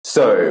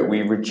So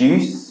we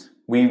reduce,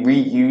 we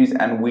reuse,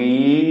 and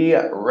we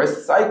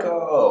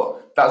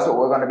recycle. That's what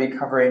we're going to be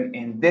covering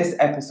in this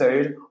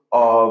episode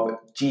of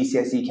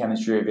GCSE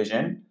Chemistry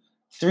Revision.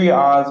 3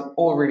 R's,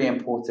 all really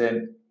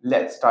important.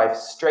 Let's dive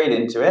straight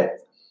into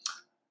it.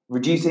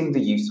 Reducing the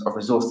use of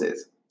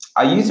resources.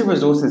 Our use of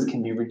resources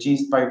can be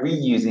reduced by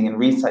reusing and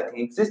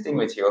recycling existing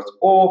materials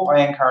or by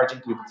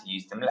encouraging people to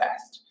use them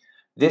less.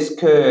 This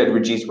could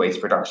reduce waste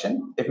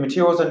production. If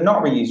materials are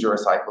not reused or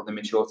recycled, the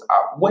materials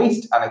are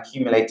waste and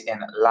accumulate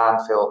in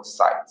landfill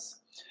sites.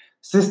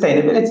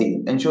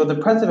 Sustainability. Ensure the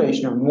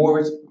preservation of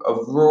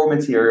raw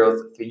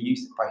materials for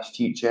use by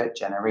future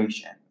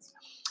generations.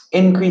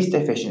 Increased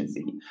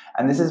efficiency,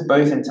 and this is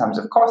both in terms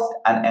of cost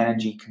and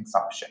energy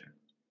consumption.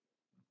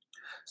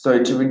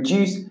 So to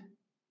reduce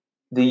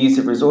the use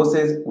of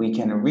resources, we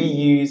can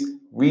reuse,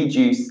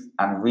 reduce,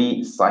 and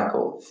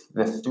recycle.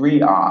 The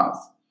 3 R's.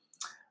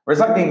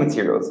 Recycling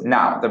materials.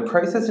 Now, the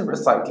process of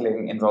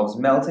recycling involves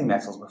melting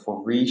metals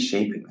before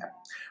reshaping them.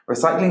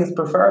 Recycling is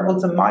preferable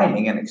to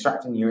mining and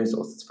extracting new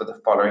resources for the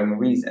following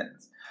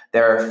reasons.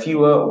 There are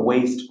fewer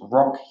waste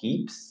rock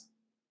heaps,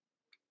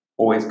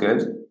 always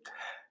good.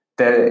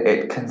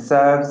 It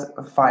conserves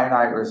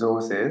finite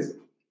resources.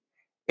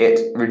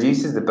 It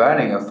reduces the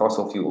burning of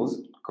fossil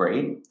fuels,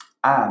 great,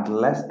 and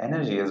less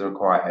energy is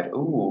required.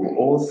 Ooh,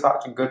 all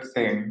such good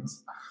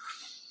things.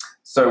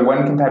 So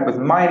when compared with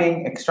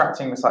mining,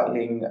 extracting,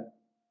 recycling,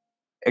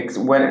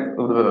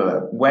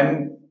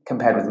 when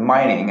compared with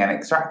mining and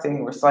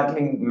extracting,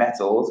 recycling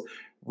metals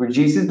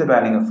reduces the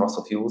burning of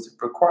fossil fuels,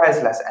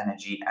 requires less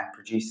energy, and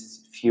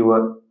produces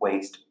fewer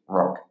waste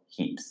rock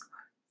heaps.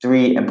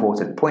 3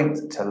 important points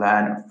to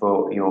learn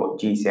for your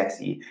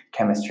GCSE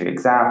chemistry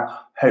exam.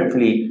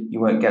 Hopefully you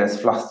won't get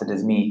as flustered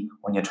as me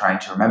when you're trying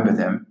to remember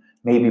them.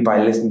 Maybe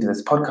by listening to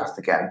this podcast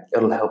again,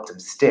 it'll help them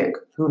stick.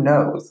 Who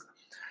knows?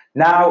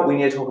 Now we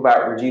need to talk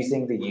about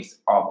reducing the use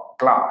of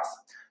glass.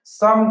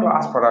 Some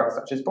glass products,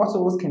 such as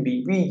bottles, can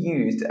be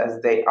reused as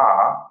they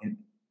are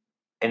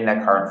in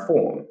their current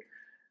form.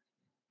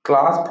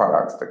 Glass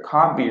products that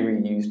can't be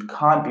reused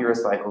can't be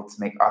recycled to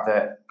make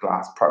other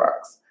glass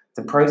products.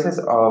 The process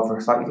of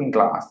recycling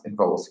glass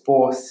involves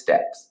 4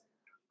 steps: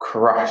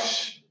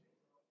 crush,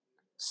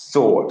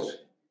 sort,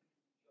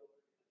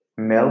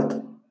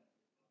 melt,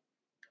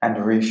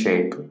 and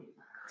reshape. Do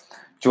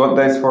you want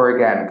those 4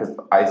 again? Because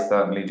I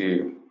certainly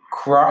do.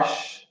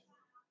 Crush,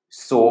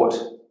 sort,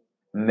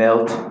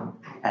 melt,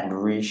 and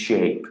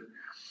reshape.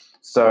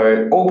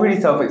 So all pretty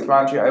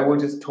self-explanatory. I will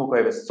just talk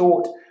over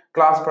sort.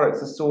 Glass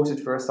products are sorted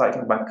for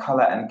recycling by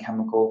color and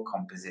chemical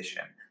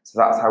composition. So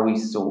that's how we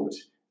sort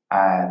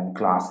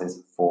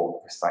glasses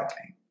for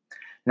recycling.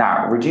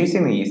 Now,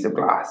 reducing the use of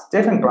glass.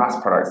 Different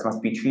glass products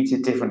must be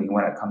treated differently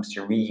when it comes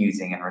to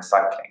reusing and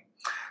recycling.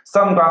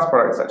 Some glass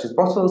products, such as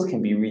bottles,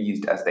 can be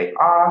reused as they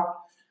are.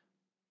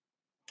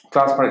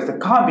 Glass products that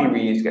can't be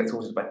reused get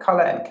sorted by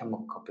color and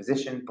chemical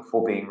composition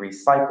before being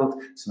recycled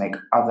to make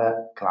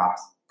other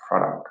glass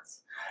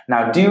products.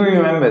 Now, do you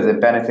remember the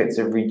benefits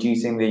of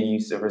reducing the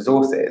use of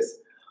resources?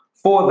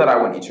 4 that I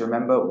want you to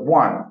remember.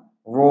 1,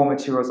 raw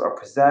materials are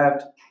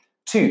preserved.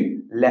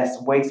 2, less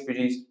waste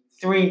produced.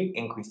 3,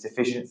 increased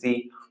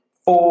efficiency.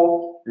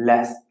 4,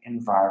 less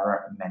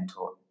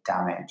environmental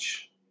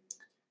damage.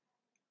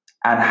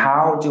 And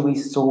how do we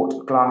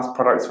sort glass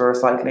products for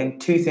recycling?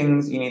 2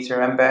 things you need to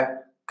remember: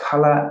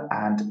 color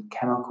and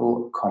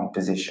chemical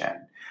composition.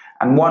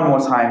 And one more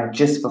time,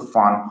 just for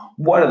fun,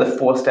 what are the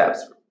 4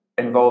 steps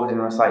involved in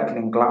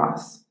recycling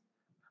glass?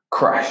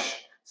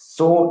 Crush,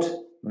 sort,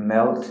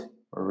 melt,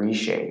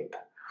 reshape.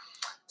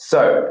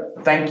 So,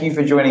 thank you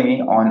for joining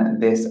me on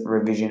this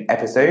revision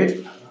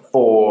episode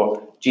for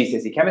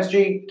GCSE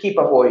Chemistry. Keep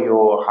up all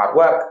your hard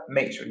work.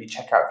 Make sure you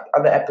check out the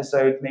other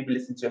episodes, maybe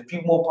listen to a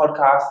few more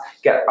podcasts,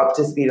 get up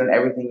to speed on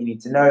everything you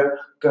need to know,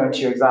 go into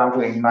your exam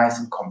feeling nice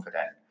and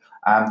confident.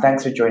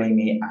 Thanks for joining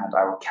me, and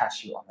I will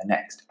catch you on the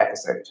next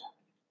episode.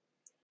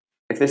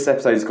 If this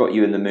episode's got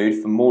you in the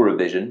mood for more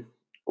revision,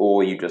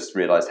 or you just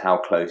realised how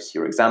close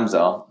your exams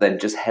are, then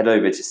just head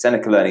over to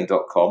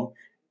senecalearning.com,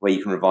 where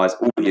you can revise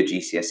all of your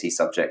GCSE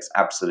subjects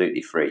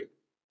absolutely free.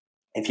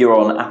 If you're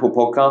on Apple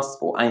Podcasts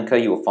or Anchor,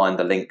 you'll find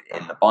the link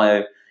in the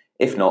bio.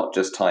 If not,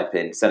 just type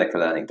in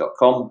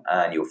senecalearning.com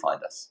and you'll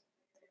find us.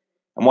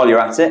 And while you're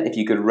at it, if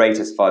you could rate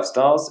us 5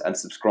 stars and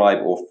subscribe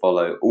or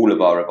follow all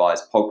of our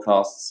revised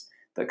podcasts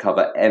that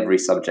cover every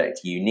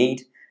subject you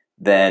need,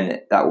 then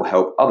that will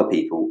help other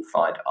people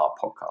find our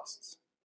podcasts.